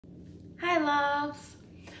Hi, loves.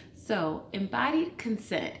 So, embodied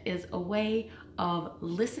consent is a way of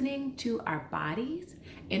listening to our bodies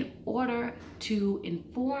in order to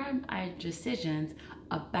inform our decisions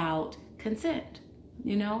about consent.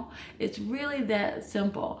 It's really that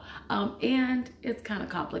simple. And it's kind of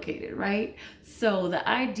complicated, right? So the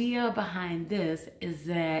idea behind this is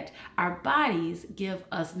that our bodies give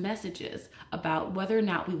us messages about whether or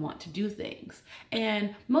not we want to do things.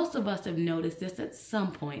 And most of us have noticed this at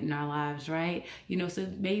some point in our lives, right? So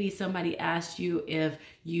maybe somebody asked you if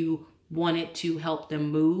you wanted to help them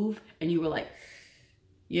move and you were like,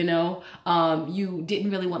 you didn't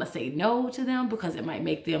really want to say no to them because it might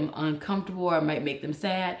make them uncomfortable or it might make them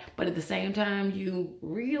sad, but at the same time, you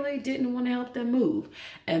really didn't want to help them move.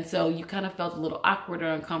 And so you kind of felt a little awkward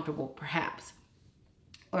or uncomfortable, perhaps.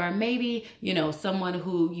 Or maybe, someone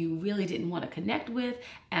who you really didn't want to connect with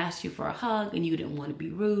asked you for a hug and you didn't want to be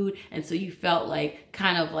rude. And so you felt like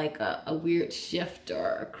kind of like a weird shift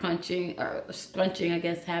or a crunching or a scrunching, I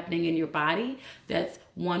guess, happening in your body. That's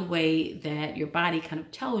one way that your body kind of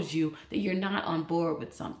tells you that you're not on board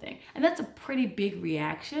with something. And that's a pretty big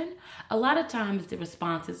reaction. A lot of times the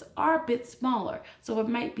responses are a bit smaller. So it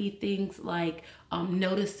might be things like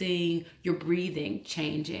noticing your breathing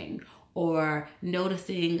changing, or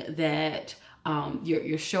noticing that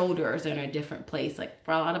your shoulders are in a different place. Like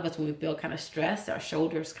for a lot of us, when we feel kind of stressed, our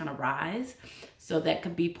shoulders kind of rise. So that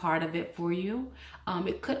could be part of it for you.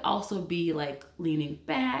 It could also be like leaning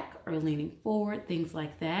back or leaning forward, things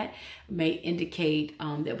like that may indicate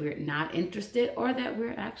that we're not interested or that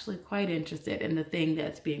we're actually quite interested in the thing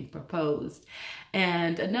that's being proposed.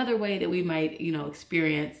 And another way that we might,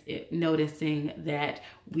 experience it, noticing that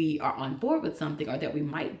we are on board with something or that we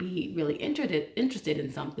might be really interested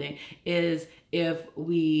in something is if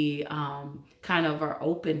we kind of are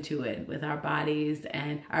open to it with our bodies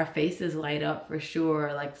and our faces light up for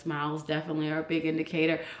sure, like smiles definitely are a big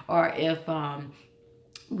indicator, or if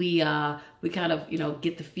we kind of,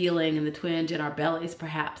 get the feeling and the twinge in our bellies,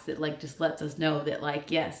 perhaps, that like just lets us know that like,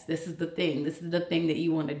 yes, this is the thing that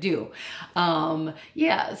you want to do.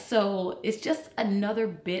 So it's just another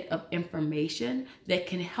bit of information that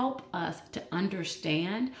can help us to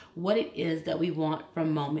understand what it is that we want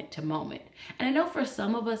from moment to moment. And I know for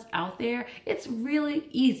some of us out there, it's really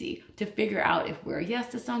easy to figure out if we're a yes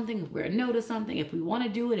to something, if we're a no to something, if we want to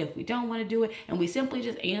do it, if we don't want to do it, and we simply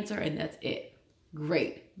just answer and that's it.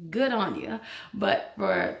 Great, good on you. But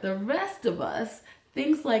for the rest of us,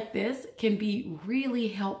 things like this can be really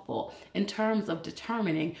helpful in terms of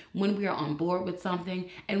determining when we are on board with something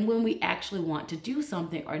and when we actually want to do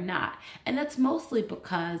something or not. And that's mostly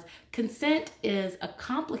because consent is a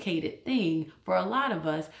complicated thing for a lot of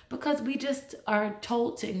us because we just are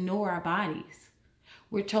told to ignore our bodies.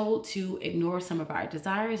 We're told to ignore some of our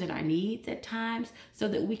desires and our needs at times so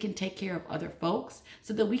that we can take care of other folks,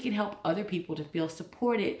 so that we can help other people to feel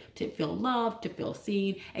supported, to feel loved, to feel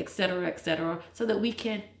seen, etc., so that we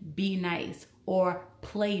can be nice or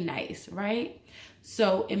play nice, right?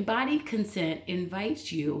 So embodied consent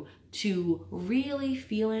invites you to really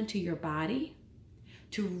feel into your body,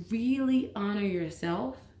 to really honor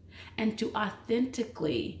yourself, and to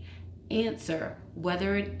authentically answer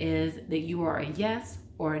whether it is that you are a yes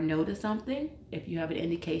or a no to something, if you have an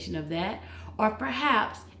indication of that, or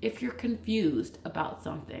perhaps if you're confused about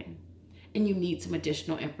something and you need some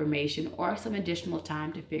additional information or some additional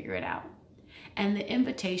time to figure it out. And the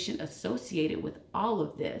invitation associated with all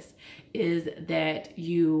of this is that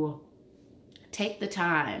you take the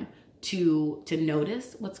time to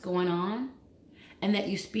notice what's going on and that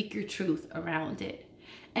you speak your truth around it.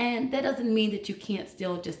 And that doesn't mean that you can't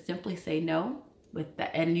still just simply say no with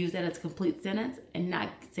that and use that as a complete sentence and not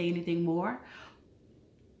say anything more.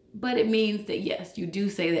 But it means that yes, you do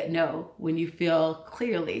say that no when you feel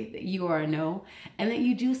clearly that you are a no, and that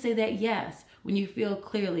you do say that yes when you feel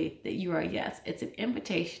clearly that you are a yes. It's an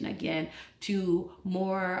invitation again to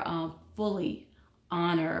more fully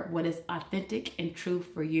honor what is authentic and true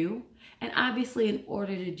for you. And obviously, in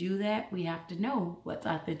order to do that, we have to know what's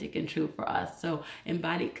authentic and true for us. So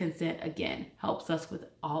embodied consent, again, helps us with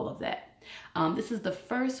all of that. This is the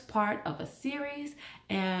first part of a series.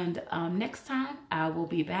 And next time, I will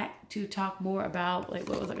be back to talk more about, like,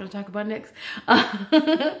 what was I going to talk about next?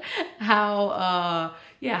 How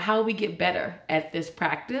we get better at this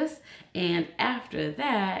practice. And after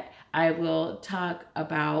that, I will talk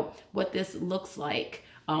about what this looks like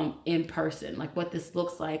in person, like what this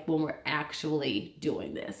looks like when we're actually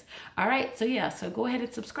doing this. All right, so go ahead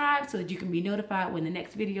and subscribe so that you can be notified when the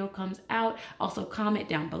next video comes out. Also comment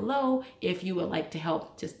down below if you would like to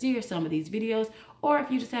help to steer some of these videos, or if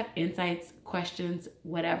you just have insights, questions,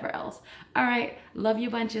 whatever else. All right, love you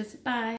bunches, bye.